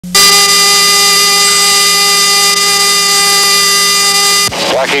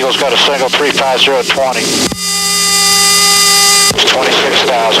Eagle's got a single 35020. It's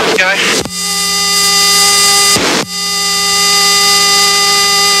 26,000. Okay.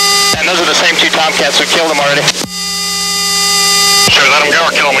 And those are the same two Tomcats, we killed them already. Sure, let them go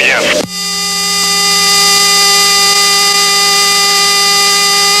or kill them again.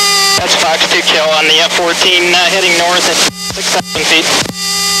 That's Fox 2 kill on the F-14 heading north at 6,000 feet.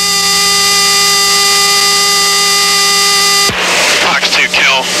 Fox 2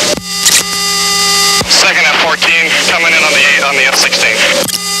 kill. Second F-14 coming in on the F-16.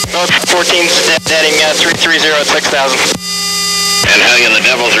 Both 14s heading 330 at 6,000. And Hellion, the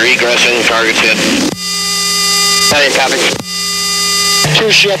Devils are egressing, targets hit. Heading copy.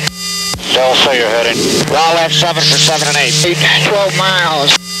 2 ship. They'll say you're heading. Raw left 7 for 7 and 8. 12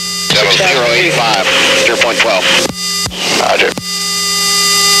 miles. Devils 085, 0.12. Roger.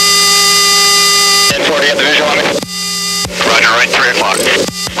 10-4, you got the visual on me? Roger, right 3 o'clock.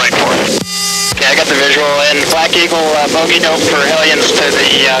 Right 4. Okay, I got the visual, and Black Eagle bogey dope for Hellions to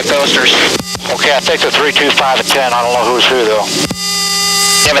the Ghosters. Okay, I think the 325 and 10. I don't know who's who though.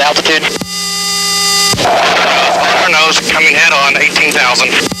 You have an altitude? On our nose, coming head on,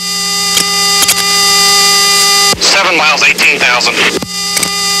 18,000. 7 miles, 18,000.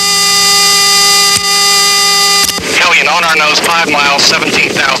 Hellion on our nose, 5 miles,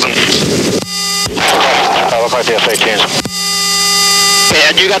 17,000. That look like the F-18s. Yeah,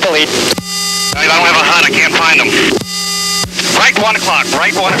 you got the lead. I don't have a HUD, I can't find them. Right 1 o'clock,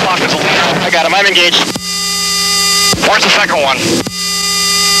 right 1 o'clock is a lead. I got him, I'm engaged. Where's the second one?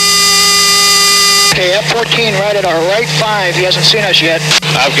 Okay, F-14 right at our right 5. He hasn't seen us yet.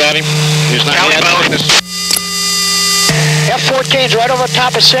 I've got him. He's not Cali yet. boat. F-14's right over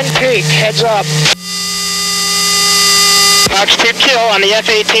top of Sin Peak. Heads up. Fox 2 kill on the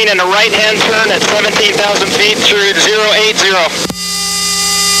F-18 and a right-hand turn at 17,000 feet through 080.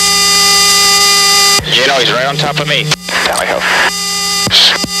 Gino, he's right on top of me. Tally ho.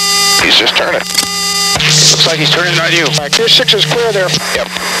 He's just turning. Looks like he's turning on you. All right, Tier 6 is clear there. Yep.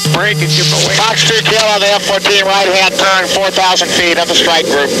 Break and give him away. Fox 2 kill on the F-14 right-hand turn, 4,000 feet of the strike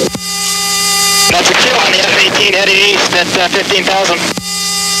group. That's a kill on the F-18 heading east at 15,000.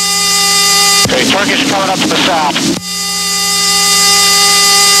 Okay, Turkish coming up to the south.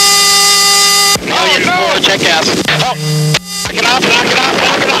 Hellion 4, check gas. Oh. Knock it off, knock it off,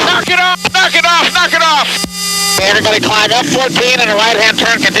 knock it off. Knock it off, knock it off, knock it off. Okay, everybody climb F-14 and a right-hand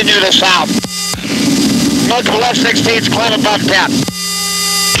turn, continue to the south. Multiple F-16s, climb above 10.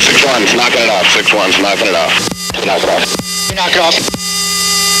 6-1's knocking it off. 6-1's knocking it off. Knock it off. You knock it off.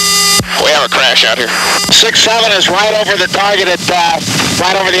 We have a crash out here. 6-7 is right over the target at,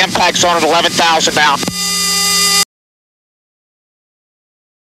 right over the impact zone at 11,000 now.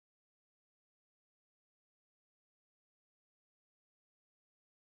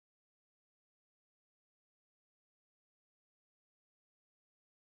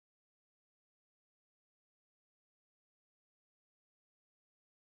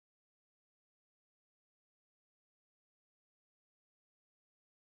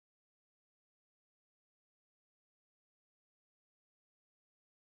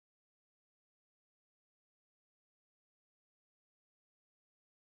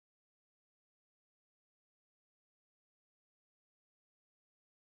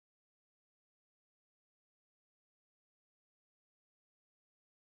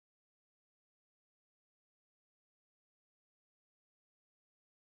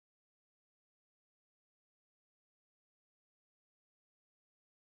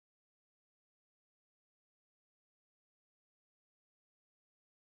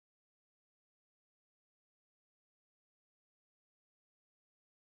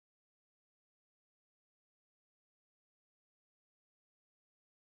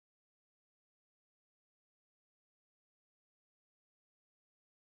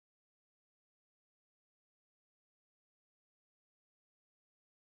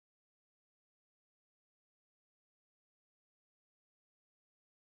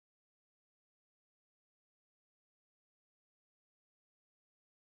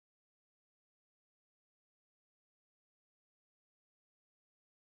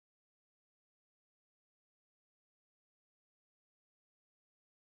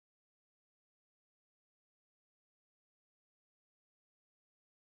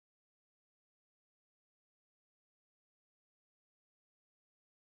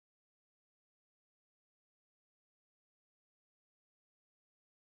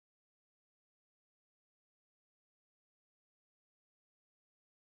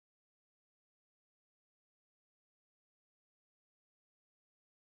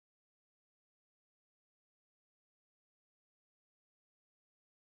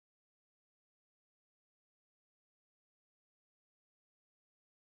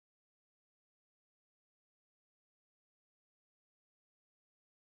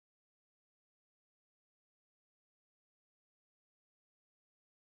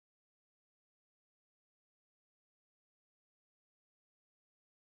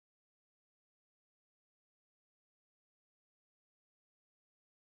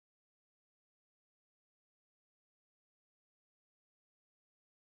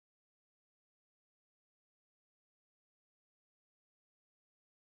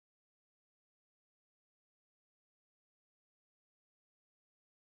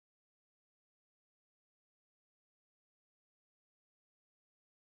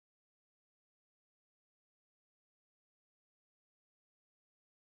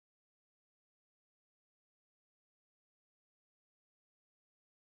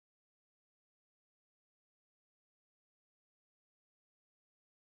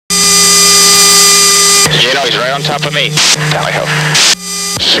 You know, he's right on top of me. Tally ho.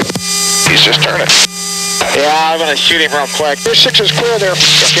 He's just turning. Yeah, I'm gonna shoot him real quick. Your 6 is clear there.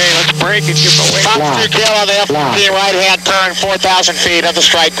 Okay, let's break and give him away. Top 2 kill on the F-15 right-hand turn, 4,000 feet of the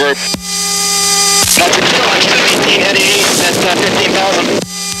strike group. That's a kill on F-18 heading east at 15,000.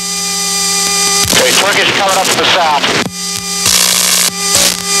 Okay, Turkish coming up to the south.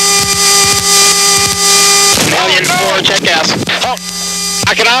 Alien 4, check gas. Oh,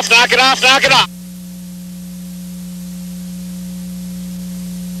 knock it off, knock it off, knock it off.